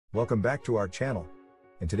Welcome back to our channel.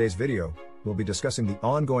 In today's video, we'll be discussing the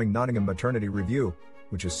ongoing Nottingham Maternity Review,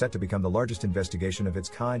 which is set to become the largest investigation of its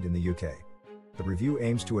kind in the UK. The review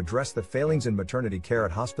aims to address the failings in maternity care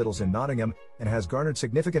at hospitals in Nottingham and has garnered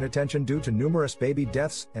significant attention due to numerous baby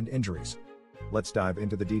deaths and injuries. Let's dive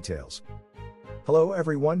into the details. Hello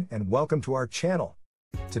everyone and welcome to our channel.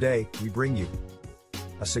 Today, we bring you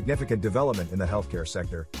a significant development in the healthcare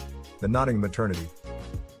sector. The Nottingham Maternity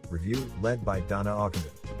Review, led by Donna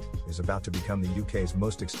Ockenden, is about to become the UK's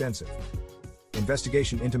most extensive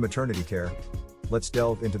investigation into maternity care. Let's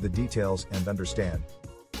delve into the details and understand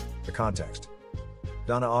the context.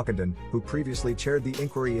 Donna Ockenden, who previously chaired the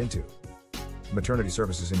inquiry into maternity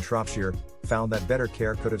services in Shropshire, found that better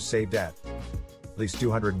care could have saved at least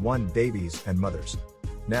 201 babies and mothers.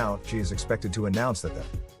 Now, she is expected to announce that the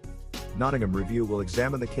Nottingham Review will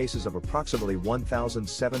examine the cases of approximately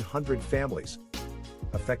 1,700 families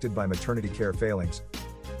affected by maternity care failings.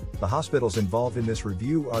 The hospitals involved in this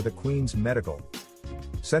review are the Queen's Medical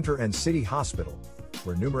Centre and City Hospital,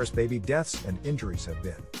 where numerous baby deaths and injuries have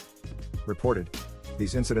been reported.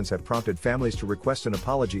 These incidents have prompted families to request an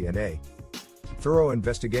apology and a thorough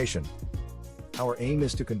investigation. Our aim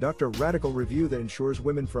is to conduct a radical review that ensures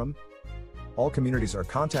women from all communities are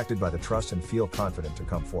contacted by the trust and feel confident to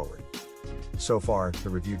come forward. So far, the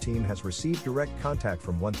review team has received direct contact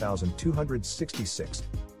from 1,266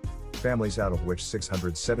 families, out of which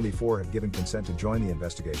 674 have given consent to join the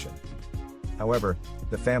investigation. However,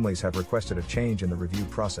 the families have requested a change in the review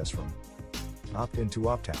process from opt-in to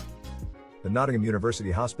opt-out. The Nottingham University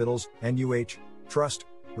Hospitals, NUH, Trust,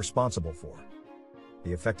 responsible for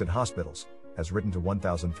the affected hospitals, has written to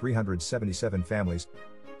 1,377 families,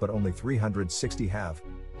 but only 360 have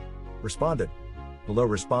responded. The low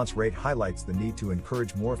response rate highlights the need to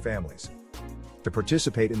encourage more families to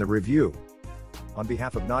participate in the review. On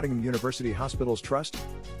behalf of Nottingham University Hospitals Trust,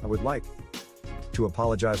 I would like to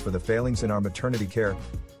apologize for the failings in our maternity care.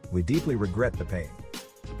 We deeply regret the pain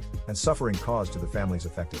and suffering caused to the families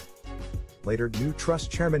affected. Later, new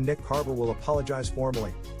Trust Chairman Nick Carver will apologize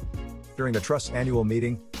formally during the Trust's annual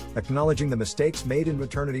meeting, acknowledging the mistakes made in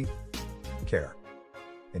maternity care.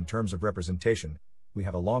 In terms of representation, we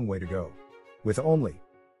have a long way to go. With only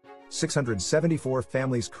 674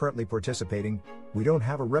 families currently participating, we don't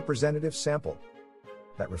have a representative sample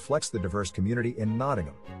that reflects the diverse community in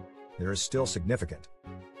Nottingham. There is still significant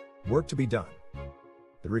work to be done.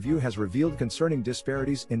 The review has revealed concerning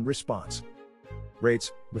disparities in response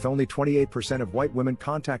rates, with only 28% of white women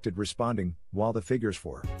contacted responding, while the figures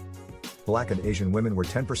for Black and Asian women were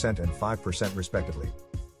 10% and 5% respectively.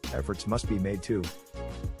 Efforts must be made to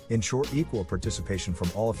ensure equal participation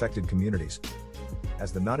from all affected communities.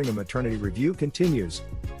 As the Nottingham Maternity Review continues,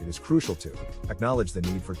 it is crucial to acknowledge the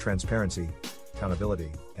need for transparency,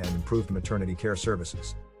 accountability, and improved maternity care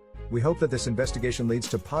services. We hope that this investigation leads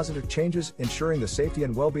to positive changes, ensuring the safety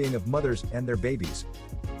and well-being of mothers and their babies.